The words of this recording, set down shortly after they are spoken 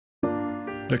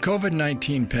The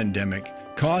COVID-19 pandemic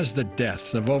caused the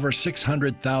deaths of over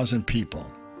 600,000 people.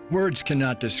 Words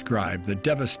cannot describe the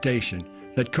devastation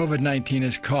that COVID-19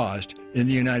 has caused in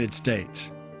the United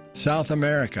States, South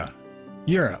America,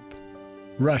 Europe,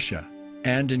 Russia,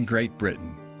 and in Great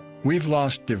Britain. We've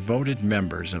lost devoted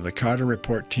members of the Carter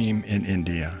Report team in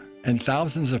India, and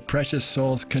thousands of precious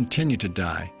souls continue to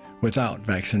die without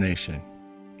vaccination.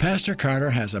 Pastor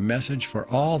Carter has a message for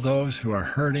all those who are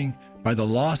hurting by the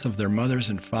loss of their mothers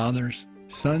and fathers,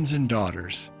 sons and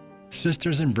daughters,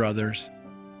 sisters and brothers,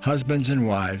 husbands and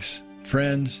wives,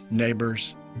 friends,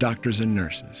 neighbors, doctors and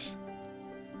nurses.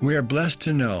 We are blessed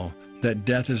to know that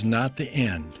death is not the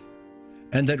end,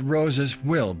 and that roses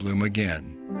will bloom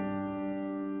again.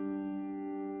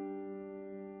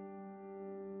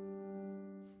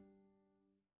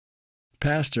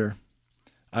 Pastor,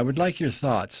 I would like your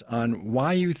thoughts on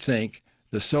why you think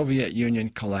the Soviet Union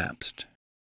collapsed.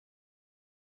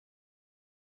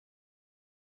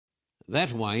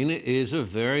 That, Wayne, is a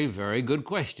very, very good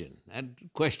question. That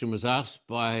question was asked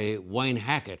by Wayne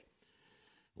Hackett,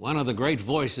 one of the great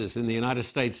voices in the United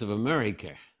States of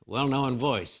America, well-known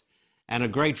voice, and a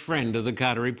great friend of the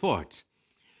Carter Reports.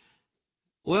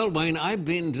 Well, Wayne, I've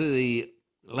been to the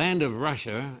land of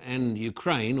Russia and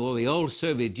Ukraine, or the old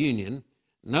Soviet Union,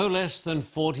 no less than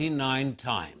 49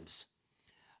 times.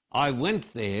 I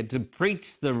went there to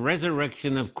preach the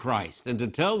resurrection of Christ and to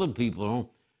tell the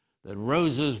people that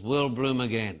roses will bloom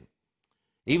again.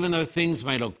 Even though things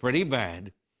may look pretty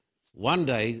bad, one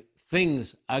day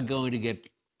things are going to get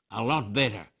a lot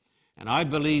better. And I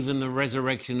believe in the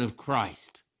resurrection of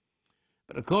Christ.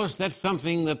 But of course, that's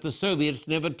something that the Soviets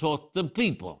never taught the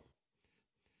people.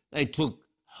 They took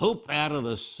hope out of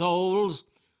the souls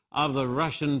of the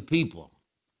Russian people.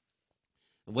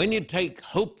 When you take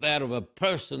hope out of a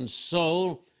person's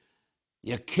soul,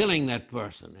 you're killing that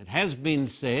person. It has been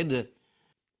said that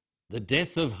the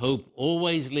death of hope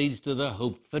always leads to the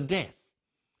hope for death.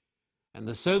 And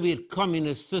the Soviet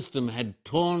communist system had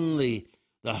torn the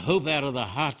hope out of the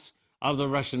hearts of the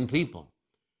Russian people.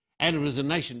 And it was a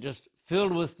nation just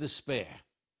filled with despair.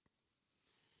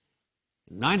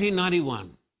 In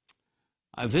 1991,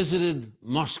 I visited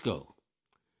Moscow.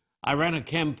 I ran a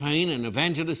campaign, an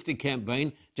evangelistic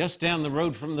campaign, just down the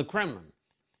road from the Kremlin,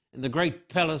 in the great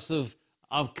palace of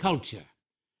culture.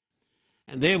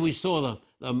 And there we saw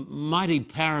the mighty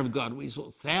power of God. We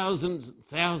saw thousands and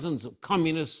thousands of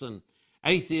communists and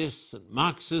atheists and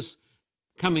Marxists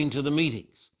coming to the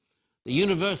meetings. The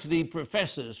university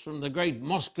professors from the great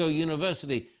Moscow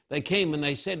University, they came and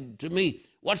they said to me,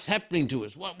 what's happening to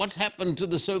us? What's happened to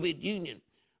the Soviet Union?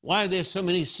 Why are there so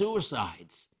many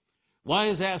suicides? Why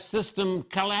is our system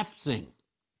collapsing?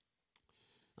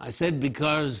 I said,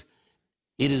 because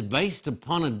it is based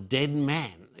upon a dead man.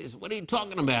 They said, what are you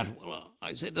talking about? Well,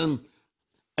 I said,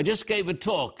 I just gave a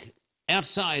talk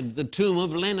outside the tomb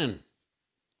of Lenin.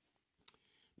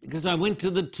 Because I went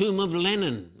to the tomb of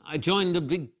Lenin. I joined a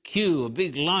big queue, a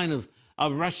big line of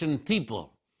Russian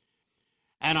people.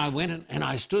 And I went and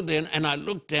I stood there and I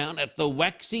looked down at the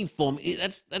waxy form.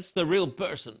 That's the real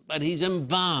person, but he's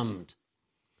embalmed.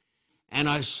 And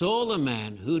I saw the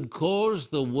man who'd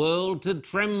caused the world to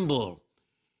tremble.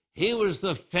 He was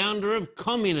the founder of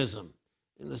communism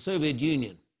in the Soviet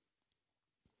Union.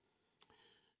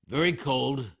 Very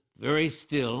cold, very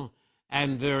still,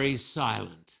 and very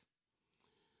silent.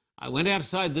 I went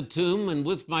outside the tomb, and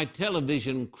with my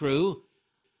television crew,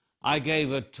 I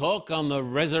gave a talk on the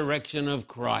resurrection of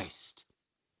Christ.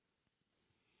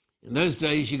 In those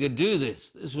days, you could do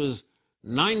this. This was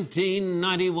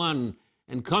 1991.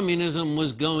 And communism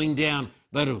was going down,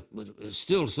 but it was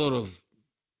still sort of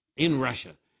in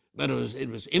Russia. But it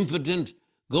was impotent.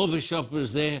 Gorbachev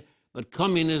was there, but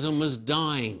communism was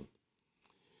dying.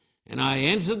 And I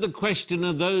answered the question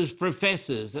of those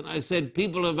professors, and I said,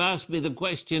 people have asked me the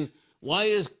question, why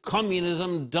is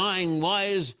communism dying? Why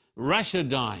is Russia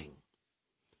dying?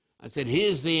 I said,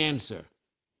 here's the answer.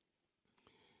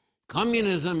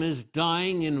 Communism is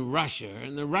dying in Russia,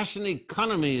 and the Russian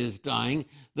economy is dying.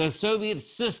 The Soviet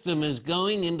system is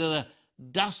going into the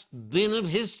dustbin of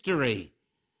history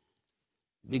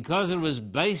because it was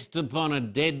based upon a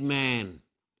dead man.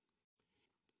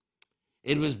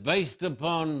 It was based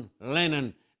upon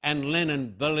Lenin, and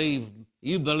Lenin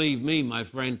you believe me, my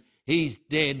friend, he's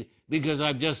dead because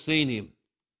I've just seen him.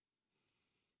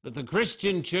 But the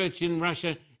Christian church in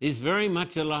Russia is very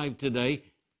much alive today. Do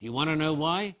you want to know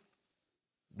why?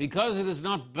 Because it is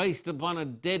not based upon a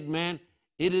dead man,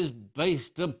 it is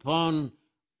based upon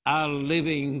a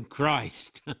living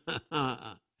Christ.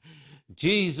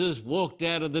 Jesus walked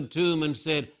out of the tomb and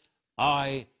said,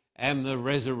 I am the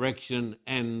resurrection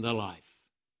and the life.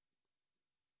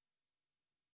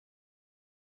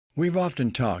 We've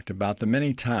often talked about the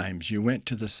many times you went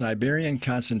to the Siberian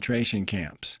concentration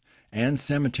camps and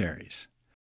cemeteries.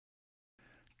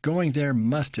 Going there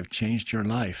must have changed your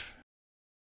life.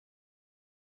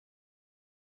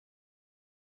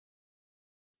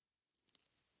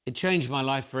 It changed my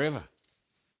life forever.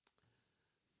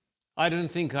 I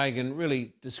don't think I can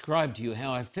really describe to you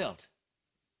how I felt.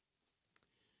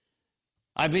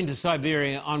 I've been to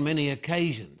Siberia on many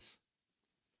occasions.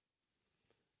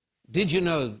 Did you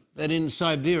know that in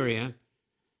Siberia,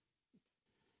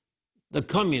 the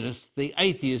communists, the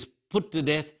atheists, put to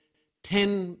death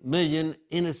 10 million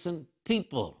innocent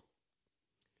people?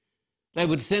 They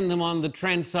would send them on the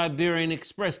Trans-Siberian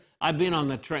Express. I've been on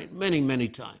the train many, many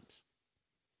times.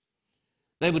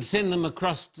 They would send them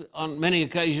across on many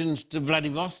occasions to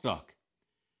Vladivostok,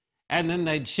 and then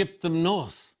they'd ship them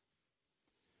north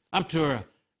up to a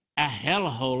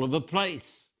hellhole of a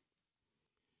place.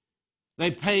 They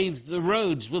paved the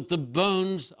roads with the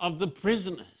bones of the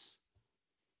prisoners.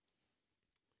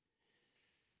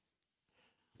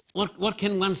 What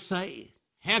can one say?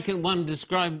 How can one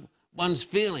describe one's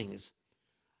feelings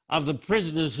of the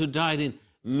prisoners who died in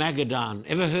Magadan?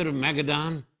 Ever heard of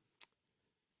Magadan?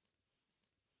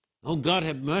 Oh, God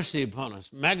have mercy upon us.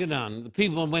 Magadan, the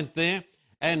people went there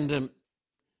and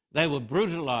they were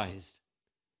brutalized.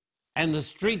 And the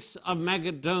streets of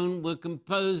Magadan were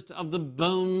composed of the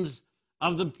bones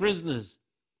of the prisoners.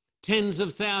 Tens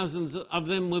of thousands of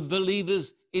them were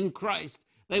believers in Christ.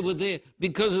 They were there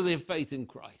because of their faith in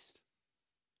Christ.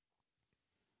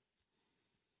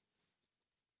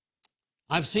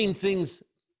 I've seen things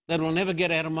that will never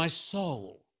get out of my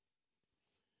soul.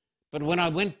 But when I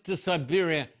went to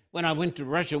Siberia, when I went to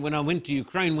Russia, when I went to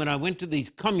Ukraine, when I went to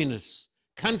these communist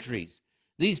countries,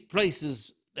 these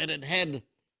places that had had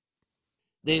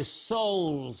their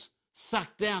souls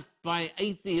sucked out by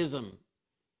atheism,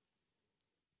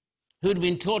 who'd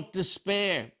been taught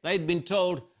despair. They'd been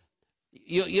told,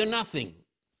 you're nothing.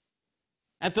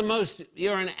 At the most,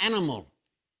 you're an animal.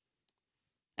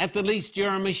 At the least, you're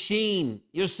a machine.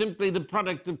 You're simply the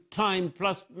product of time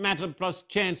plus matter plus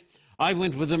chance. I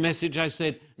went with a message. I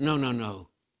said, no, no, no.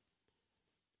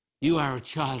 You are a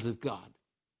child of God.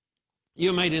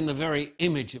 You're made in the very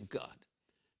image of God.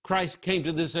 Christ came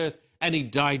to this earth and he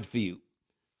died for you.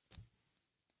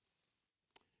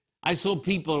 I saw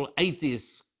people,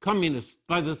 atheists, communists,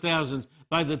 by the thousands,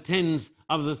 by the tens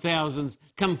of the thousands,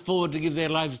 come forward to give their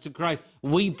lives to Christ,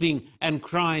 weeping and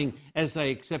crying as they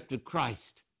accepted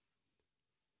Christ.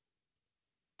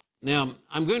 Now,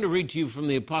 I'm going to read to you from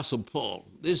the Apostle Paul,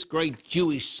 this great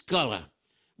Jewish scholar.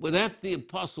 Without the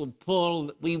Apostle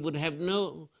Paul, we would have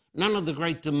none of the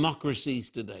great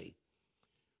democracies today.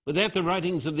 Without the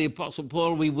writings of the Apostle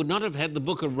Paul, we would not have had the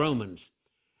book of Romans.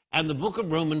 And the book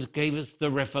of Romans gave us the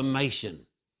Reformation.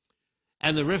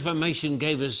 And the Reformation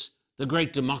gave us the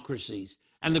great democracies.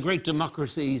 And the great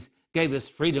democracies gave us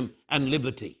freedom and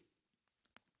liberty.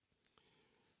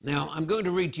 Now, I'm going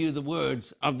to read to you the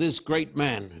words of this great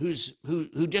man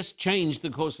who just changed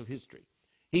the course of history.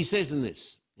 He says in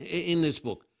this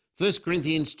book, 1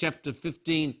 Corinthians chapter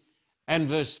 15 and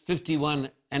verse 51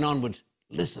 and onwards,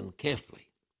 listen carefully.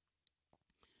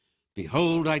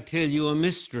 Behold, I tell you a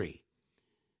mystery.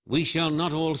 We shall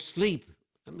not all sleep.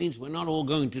 That means we're not all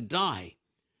going to die,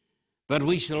 but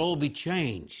we shall all be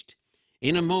changed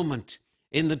in a moment,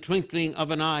 in the twinkling of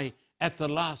an eye, at the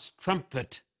last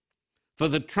trumpet. For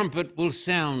the trumpet will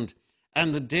sound,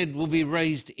 and the dead will be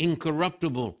raised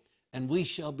incorruptible, and we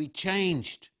shall be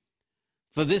changed.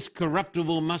 For this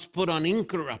corruptible must put on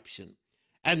incorruption,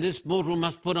 and this mortal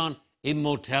must put on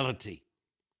immortality.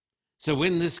 So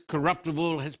when this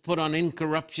corruptible has put on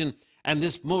incorruption, and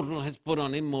this mortal has put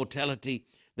on immortality,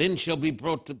 then shall be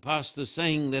brought to pass the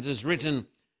saying that is written,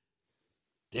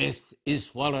 Death is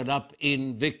swallowed up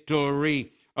in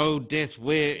victory. O death,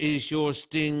 where is your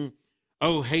sting?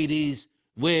 O Hades,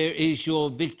 where is your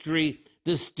victory?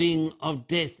 The sting of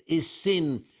death is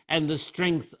sin, and the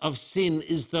strength of sin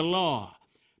is the law.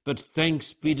 But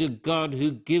thanks be to God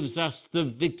who gives us the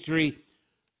victory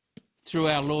through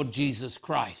our Lord Jesus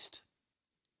Christ.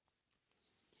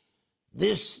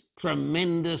 This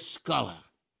tremendous scholar,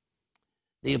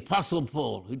 the Apostle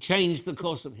Paul, who changed the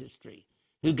course of history,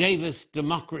 who gave us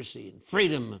democracy and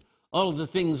freedom, and all the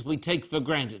things we take for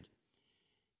granted,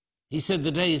 he said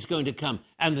the day is going to come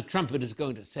and the trumpet is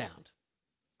going to sound.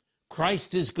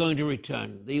 Christ is going to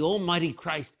return. The Almighty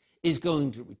Christ is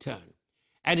going to return.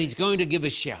 And he's going to give a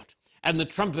shout. And the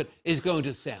trumpet is going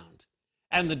to sound.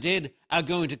 And the dead are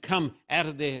going to come out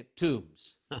of their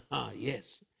tombs.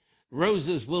 Yes.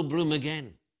 Roses will bloom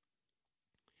again.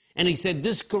 And he said,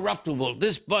 this corruptible,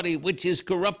 this body which is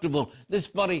corruptible, this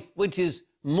body which is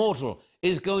mortal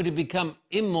is going to become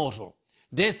immortal.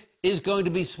 Death is going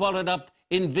to be swallowed up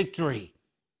in victory.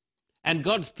 And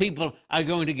God's people are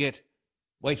going to get,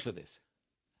 wait for this,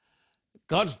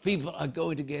 God's people are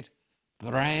going to get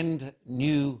brand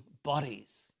new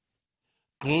bodies,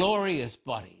 glorious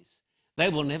bodies. They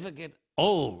will never get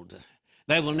old.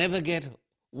 They will never get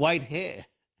white hair.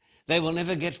 They will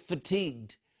never get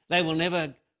fatigued. They will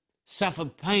never suffer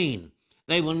pain.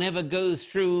 They will never go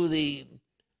through the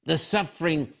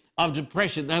suffering of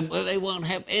depression. They won't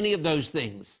have any of those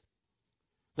things.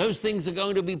 Those things are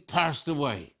going to be passed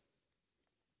away.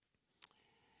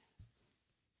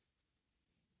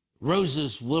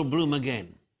 Roses will bloom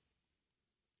again.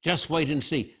 Just wait and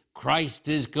see. Christ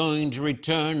is going to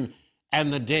return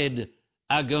and the dead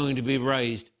are going to be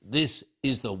raised. This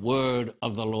is the word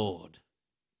of the Lord.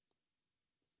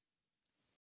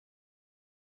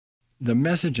 The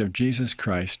message of Jesus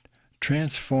Christ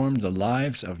transformed the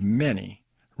lives of many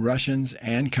Russians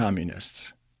and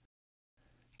communists.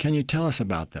 Can you tell us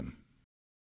about them?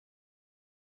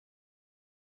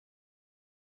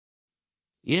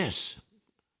 Yes.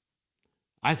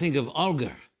 I think of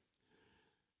Olga.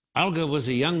 Olga was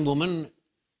a young woman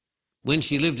when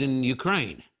she lived in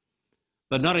Ukraine,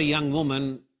 but not a young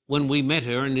woman when we met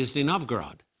her in Nizhny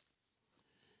Novgorod.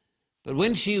 But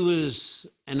when she was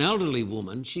an elderly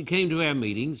woman, she came to our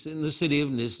meetings in the city of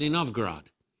Nizhny Novgorod.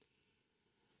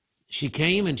 She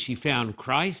came and she found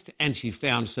Christ, and she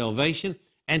found salvation,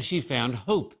 and she found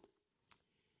hope.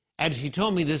 And she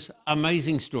told me this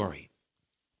amazing story.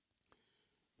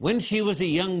 When she was a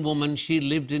young woman, she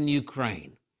lived in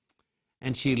Ukraine,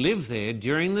 and she lived there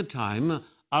during the time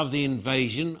of the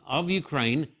invasion of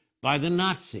Ukraine by the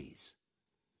Nazis.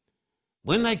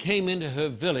 When they came into her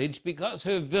village, because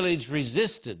her village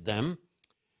resisted them,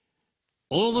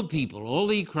 all the people, all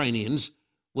the Ukrainians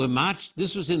were marched,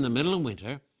 this was in the middle of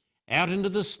winter, out into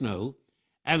the snow,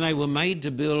 and they were made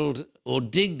to build or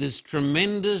dig this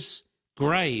tremendous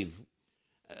grave,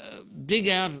 dig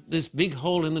out this big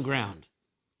hole in the ground.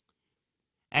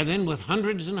 And then with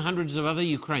hundreds and hundreds of other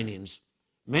Ukrainians,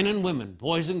 men and women,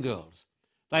 boys and girls,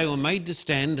 they were made to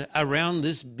stand around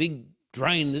this big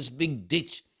drain, this big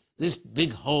ditch, this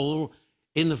big hole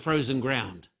in the frozen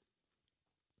ground.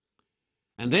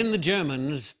 And then the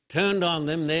Germans turned on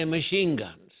them their machine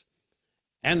guns,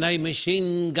 and they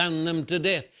machine gunned them to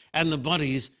death, and the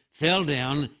bodies fell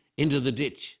down into the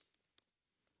ditch.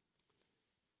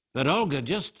 But Olga,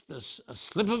 just a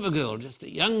slip of a girl, just a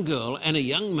young girl and a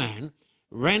young man,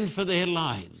 ran for their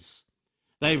lives.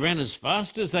 They ran as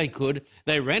fast as they could.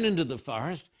 They ran into the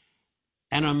forest,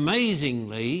 and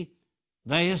amazingly,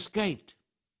 they escaped.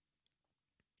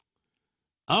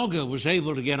 Olga was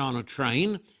able to get on a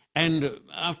train, and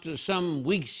after some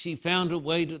weeks, she found her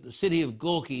way to the city of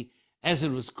Gorky, as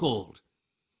it was called.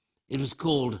 It was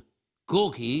called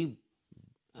Gorky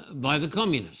by the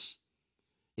communists.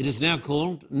 It is now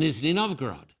called Nizhny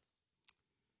Novgorod.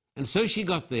 And so she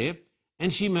got there,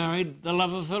 and she married the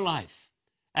love of her life.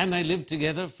 And they lived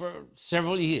together for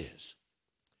several years.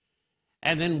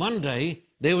 And then one day,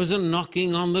 there was a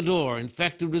knocking on the door. In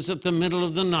fact, it was at the middle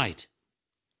of the night.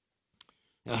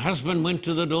 Her husband went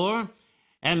to the door,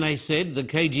 and they said, the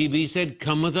KGB said,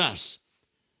 "Come with us."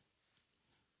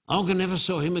 Olga never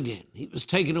saw him again. He was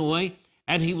taken away,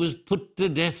 and he was put to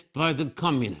death by the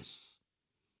communists.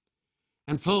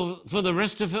 And for the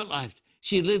rest of her life,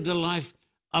 she lived a life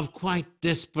of quite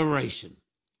desperation.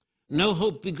 No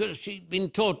hope, because she'd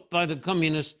been taught by the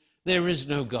communists there is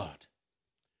no God.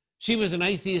 She was an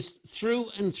atheist through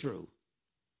and through.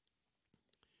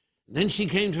 Then she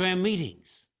came to our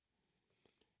meetings.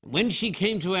 When she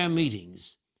came to our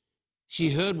meetings,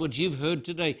 she heard what you've heard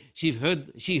today. She heard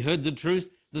the truth,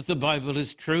 that the Bible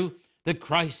is true, that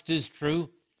Christ is true,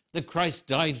 that Christ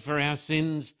died for our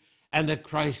sins, and that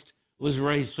Christ was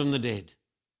raised from the dead.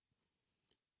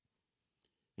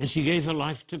 And she gave her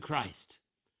life to Christ.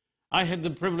 I had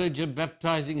the privilege of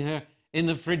baptizing her in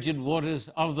the frigid waters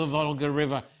of the Volga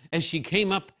River. As she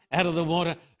came up out of the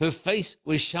water, her face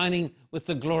was shining with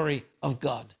the glory of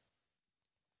God.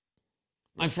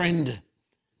 My friend,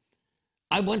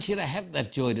 I want you to have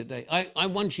that joy today. I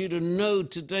want you to know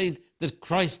today that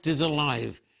Christ is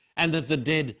alive and that the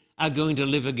dead are going to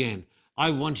live again.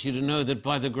 I want you to know that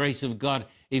by the grace of God,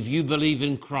 if you believe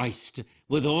in Christ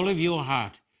with all of your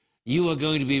heart, you are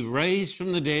going to be raised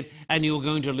from the dead and you are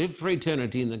going to live for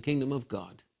eternity in the kingdom of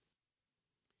God.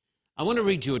 I want to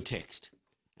read you a text.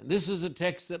 And this is a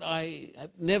text that I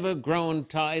have never grown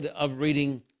tired of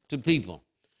reading to people.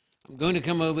 I'm going to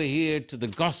come over here to the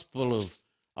Gospel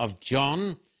of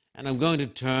John, and I'm going to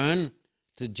turn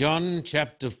to John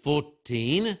chapter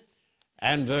 14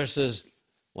 and verses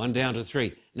 1 down to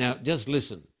 3. Now, just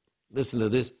listen. Listen to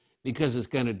this, because it's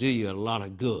going to do you a lot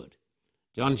of good.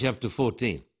 John chapter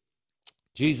 14.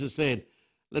 Jesus said,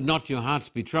 "Let not your hearts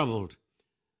be troubled.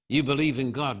 You believe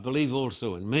in God, believe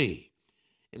also in me.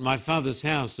 In my Father's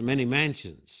house are many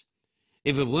mansions.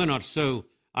 If it were not so,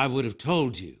 I would have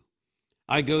told you.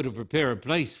 I go to prepare a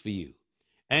place for you.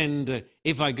 And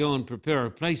if I go and prepare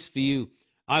a place for you,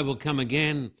 I will come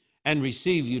again and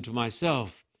receive you to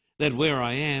myself, that where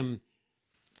I am,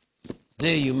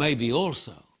 there you may be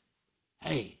also."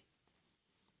 Hey,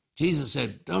 Jesus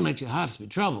said, don't let your hearts be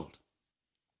troubled.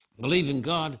 Believe in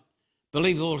God,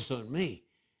 believe also in me.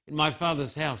 In my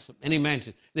Father's house, many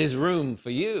mansions. There's room for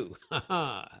you.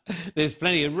 There's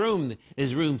plenty of room.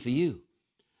 There's room for you.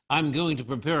 I'm going to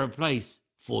prepare a place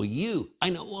for you. I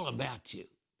know all about you.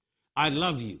 I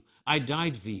love you. I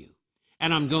died for you.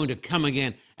 And I'm going to come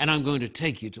again, and I'm going to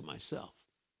take you to myself.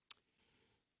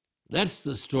 That's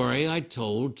the story I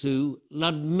told to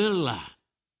Ludmilla.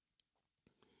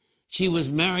 She was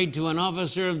married to an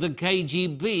officer of the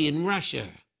KGB in Russia.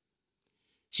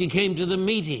 She came to the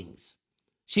meetings.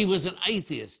 She was an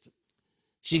atheist.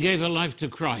 She gave her life to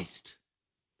Christ.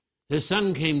 Her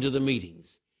son came to the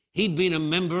meetings. He'd been a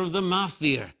member of the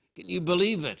mafia. Can you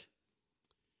believe it?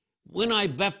 When I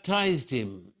baptized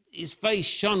him, his face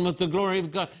shone with the glory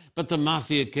of God. But the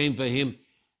mafia came for him,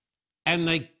 and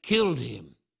they killed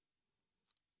him.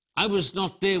 I was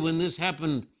not there when this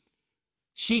happened.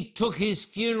 She took his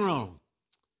funeral.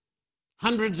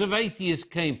 Hundreds of atheists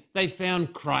came. They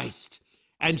found Christ.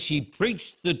 And she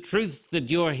preached the truths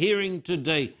that you're hearing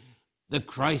today. The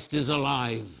Christ is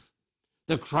alive.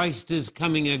 The Christ is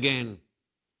coming again.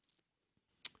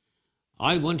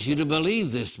 I want you to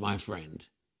believe this, my friend.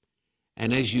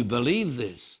 And as you believe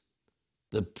this,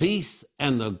 the peace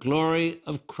and the glory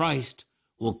of Christ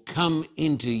will come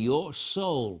into your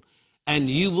soul. And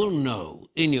you will know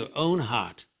in your own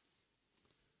heart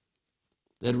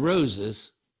that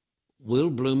roses will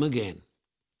bloom again.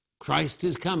 Christ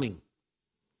is coming.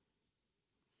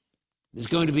 There's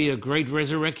going to be a great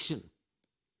resurrection.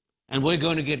 And we're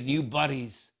going to get new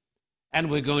bodies.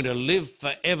 And we're going to live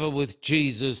forever with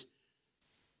Jesus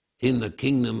in the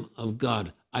kingdom of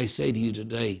God. I say to you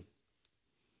today,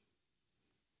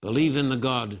 believe in the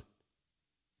God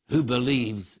who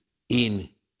believes in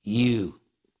you.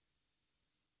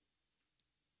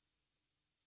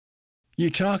 You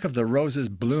talk of the roses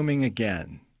blooming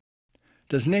again.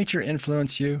 Does nature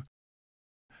influence you,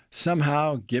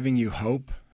 somehow giving you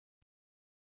hope?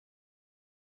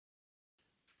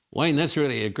 Wayne, that's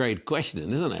really a great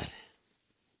question, isn't it?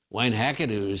 Wayne Hackett,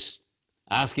 who's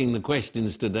asking the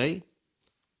questions today.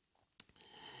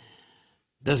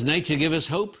 Does nature give us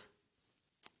hope?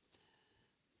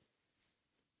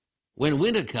 When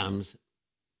winter comes,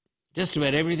 just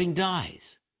about everything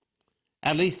dies,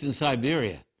 at least in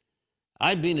Siberia.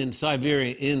 I've been in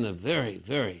Siberia in the very,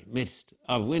 very midst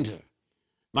of winter.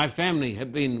 My family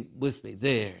have been with me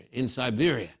there in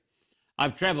Siberia.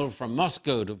 I've traveled from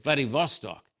Moscow to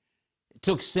Vladivostok. It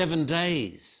took 7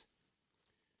 days.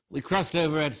 We crossed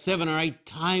over at 7 or 8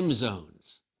 time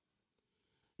zones.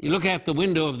 You look out the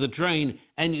window of the train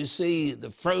and you see the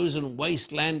frozen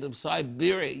wasteland of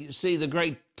Siberia. You see the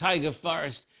great taiga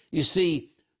forest. You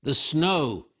see the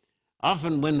snow.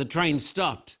 Often when the train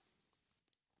stopped,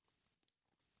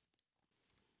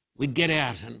 we'd get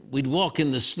out and we'd walk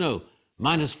in the snow,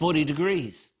 minus 40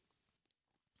 degrees.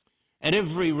 At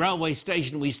every railway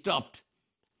station we stopped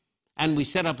and we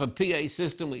set up a PA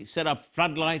system. We set up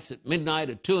floodlights at midnight,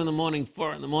 at 2 in the morning,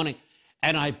 4 in the morning,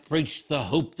 and I preached the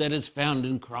hope that is found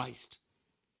in Christ.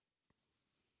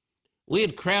 We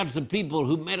had crowds of people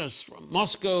who met us from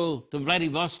Moscow to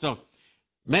Vladivostok,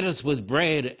 met us with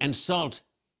bread and salt.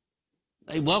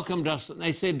 They welcomed us and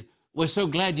they said, "We're so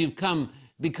glad you've come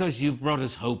because you've brought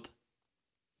us hope."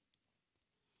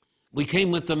 We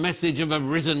came with the message of a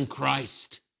risen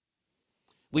Christ.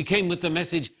 We came with the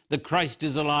message that Christ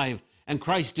is alive and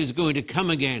Christ is going to come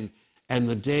again and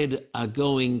the dead are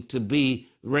going to be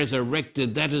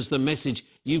resurrected. That is the message.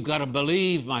 You've got to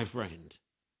believe, my friend.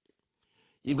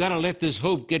 You've got to let this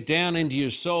hope get down into your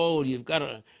soul. You've got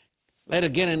to let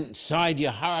it get inside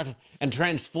your heart and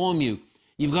transform you.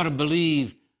 You've got to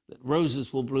believe that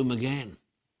roses will bloom again.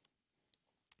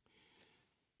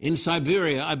 In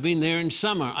Siberia, I've been there in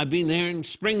summer. I've been there in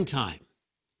springtime.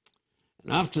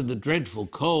 And after the dreadful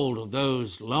cold of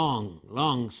those long,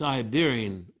 long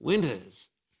Siberian winters,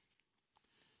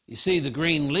 you see the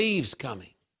green leaves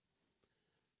coming.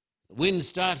 The wind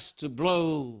starts to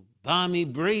blow balmy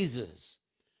breezes.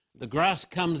 The grass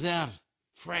comes out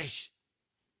fresh,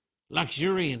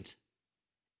 luxuriant.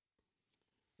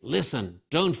 Listen,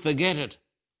 don't forget it.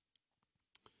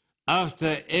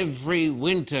 After every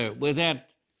winter, without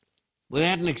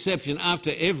an exception,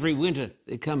 after every winter,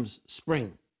 there comes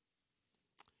spring.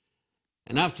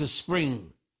 And after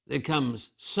spring, there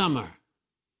comes summer.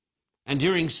 And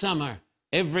during summer,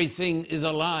 everything is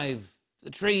alive.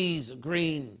 The trees are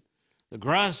green. The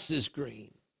grass is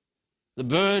green. The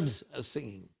birds are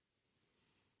singing.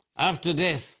 After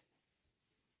death,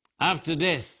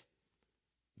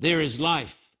 there is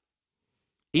life.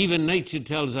 Even nature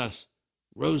tells us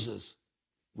roses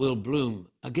will bloom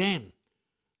again.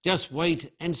 Just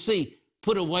wait and see.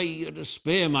 Put away your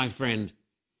despair, my friend.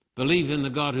 Believe in the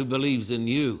God who believes in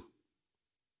you.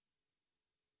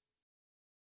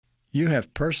 You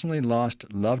have personally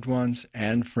lost loved ones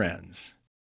and friends,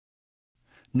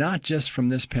 not just from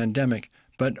this pandemic,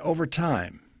 but over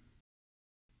time.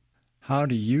 How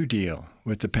do you deal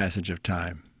with the passage of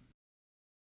time?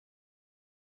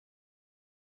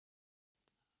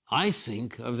 I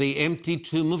think of the empty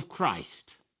tomb of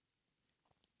Christ.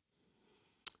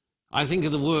 I think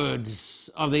of the words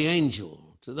of the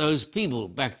angel to those people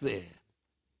back there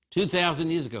 2,000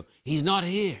 years ago. He's not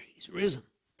here, he's risen.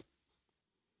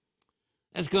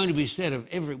 That's going to be said of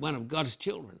every one of God's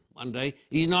children one day.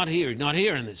 He's not here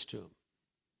in this tomb.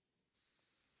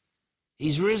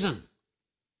 He's risen.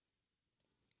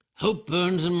 Hope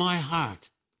burns in my heart.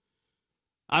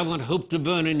 I want hope to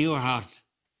burn in your heart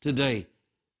today,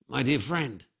 my dear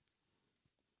friend.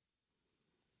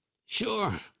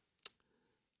 Sure,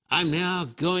 I'm now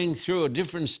going through a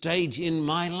different stage in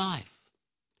my life.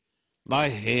 My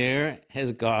hair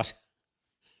has got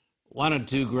 1 or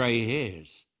 2 gray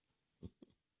hairs.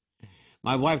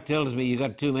 My wife tells me, you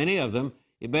got too many of them,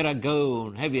 you better go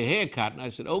and have your hair cut. And I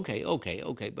said, okay,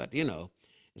 but you know,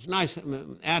 it's nice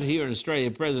out here in Australia,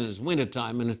 President, it's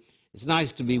wintertime, and it's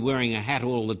nice to be wearing a hat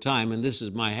all the time, and this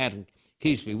is my hat and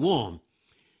keeps me warm.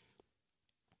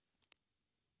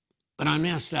 But I'm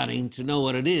now starting to know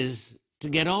what it is to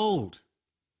get old.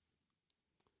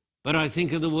 But I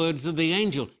think of the words of the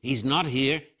angel. He's not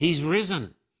here, he's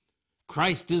risen.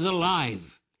 Christ is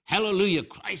alive. Hallelujah,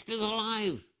 Christ is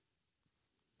alive.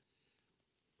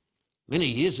 Many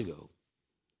years ago,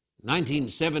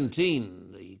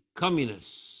 1917, the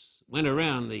communists went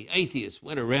around, the atheists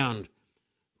went around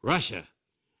Russia,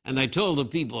 and they told the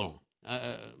people,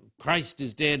 Christ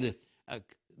is dead,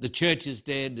 the church is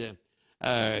dead,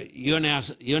 you're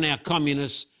now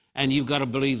communists, and you've got to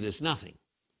believe there's nothing.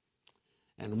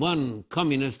 And one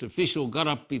communist official got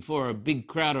up before a big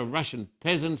crowd of Russian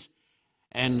peasants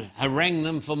and harangued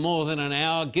them for more than an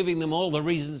hour, giving them all the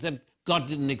reasons that God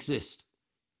didn't exist.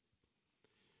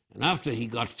 And after he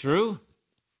got through,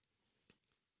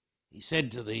 he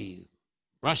said to the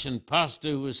Russian pastor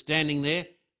who was standing there,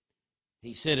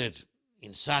 he said it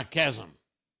in sarcasm,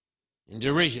 in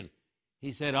derision.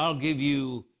 He said, I'll give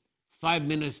you 5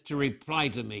 minutes to reply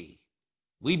to me.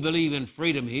 We believe in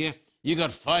freedom here. You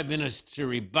got 5 minutes to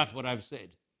rebut what I've said.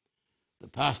 The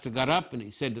pastor got up and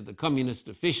he said to the communist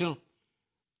official,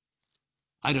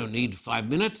 I don't need 5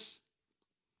 minutes.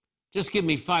 Just give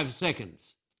me 5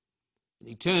 seconds. And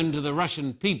he turned to the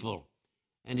Russian people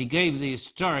and he gave the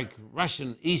historic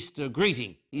Russian Easter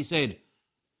greeting. He said,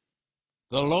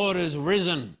 the Lord is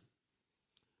risen.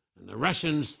 And the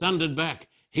Russians thundered back,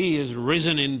 he is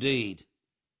risen indeed.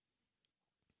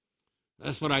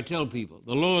 That's what I tell people.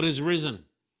 The Lord is risen.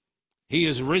 He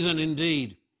is risen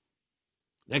indeed.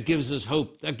 That gives us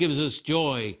hope. That gives us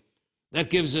joy. That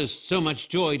gives us so much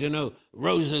joy to know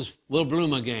roses will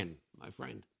bloom again, my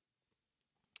friend.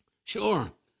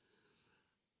 Sure,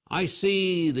 I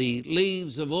see the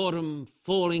leaves of autumn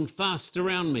falling fast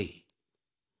around me.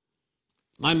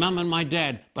 My mum and my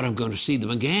dad, but I'm going to see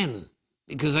them again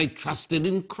because I trusted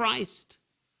in Christ.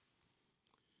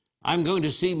 I'm going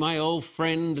to see my old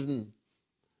friend and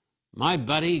my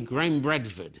buddy, Graham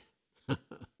Bradford.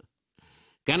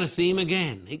 Gonna see him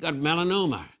again. He got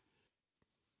melanoma.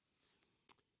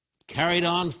 Carried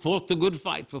on, fought the good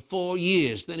fight for 4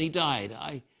 years. Then he died.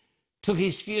 I took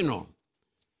his funeral.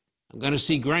 I'm going to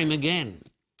see Graham again.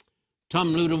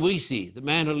 Tom Ludwisi, the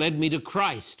man who led me to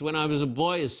Christ when I was a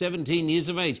boy of 17 years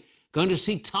of age. Going to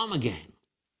see Tom again.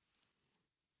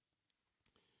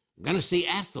 I'm going to see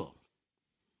Athol.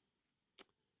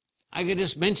 I could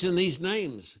just mention these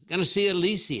names. Going to see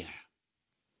Alicia.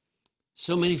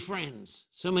 So many friends,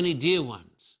 so many dear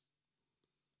ones,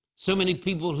 so many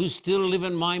people who still live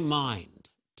in my mind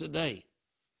today.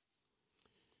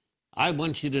 I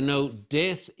want you to know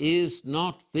death is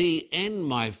not the end,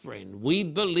 my friend. We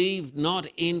believe not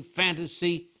in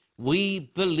fantasy. We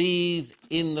believe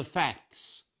in the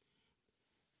facts.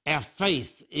 Our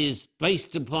faith is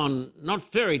based upon not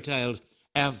fairy tales.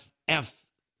 Our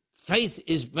faith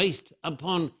is based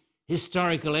upon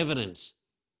historical evidence.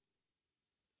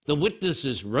 The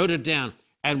witnesses wrote it down,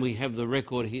 and we have the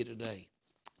record here today.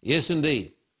 Yes,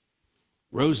 indeed,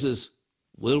 roses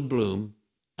will bloom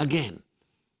again,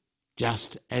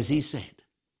 just as he said.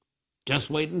 Just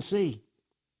wait and see.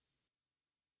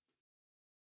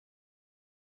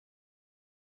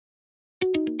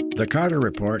 The Carter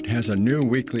Report has a new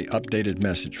weekly updated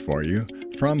message for you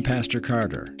from Pastor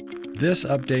Carter. This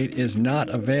update is not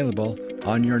available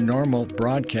on your normal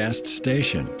broadcast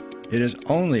station. It is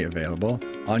only available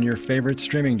on your favorite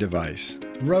streaming device: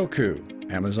 Roku,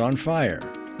 Amazon Fire,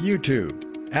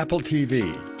 YouTube, Apple TV,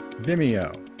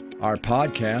 Vimeo, our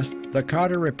podcast, the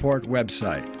Carter Report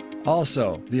website,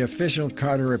 also the official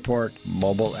Carter Report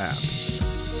mobile app.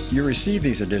 You receive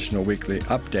these additional weekly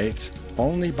updates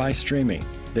only by streaming.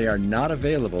 They are not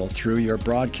available through your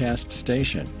broadcast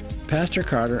station. Pastor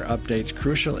Carter updates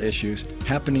crucial issues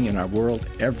happening in our world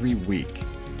every week.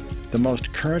 The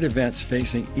most current events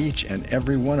facing each and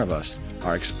every one of us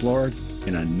are explored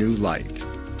in a new light.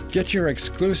 Get your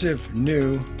exclusive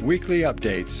new weekly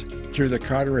updates through the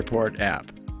Carter Report app,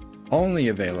 only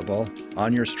available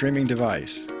on your streaming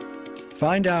device.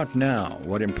 Find out now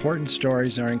what important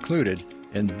stories are included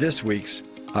in this week's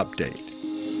update.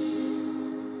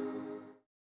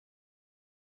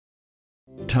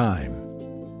 Time.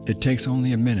 It takes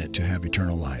only a minute to have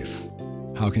eternal life.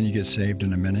 How can you get saved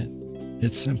in a minute?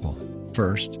 It's simple.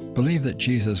 First, believe that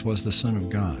Jesus was the Son of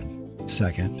God.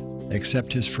 Second,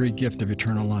 accept his free gift of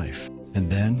eternal life. And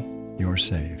then you're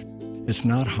saved. It's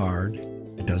not hard.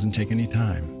 It doesn't take any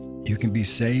time. You can be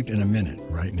saved in a minute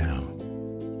right now.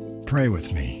 Pray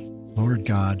with me. Lord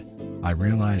God, I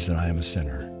realize that I am a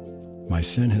sinner. My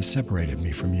sin has separated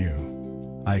me from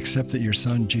you. I accept that your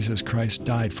Son, Jesus Christ,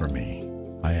 died for me.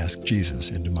 I ask Jesus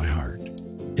into my heart.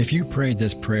 If you prayed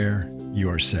this prayer, you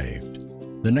are saved.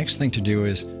 The next thing to do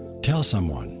is tell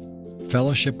someone.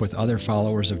 Fellowship with other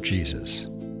followers of Jesus.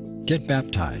 Get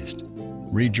baptized.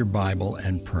 Read your Bible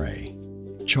and pray.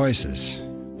 Choices.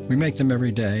 We make them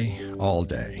every day, all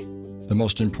day. The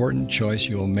most important choice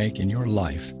you will make in your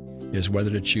life is whether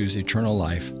to choose eternal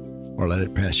life or let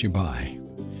it pass you by.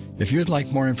 If you'd like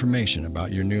more information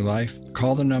about your new life,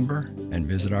 call the number and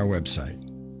visit our website.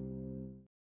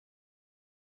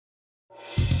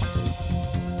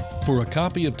 For a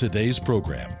copy of today's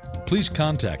program, please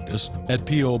contact us at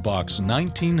P.O. Box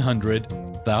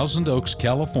 1900, Thousand Oaks,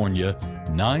 California,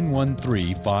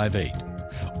 91358.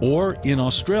 Or in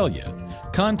Australia,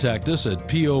 contact us at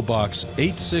P.O. Box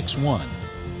 861,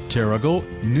 Terrigal,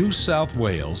 New South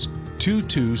Wales,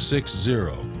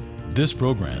 2260. This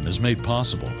program is made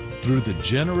possible through the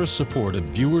generous support of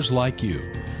viewers like you.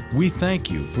 We thank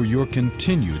you for your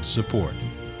continued support.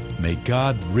 May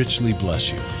God richly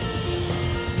bless you.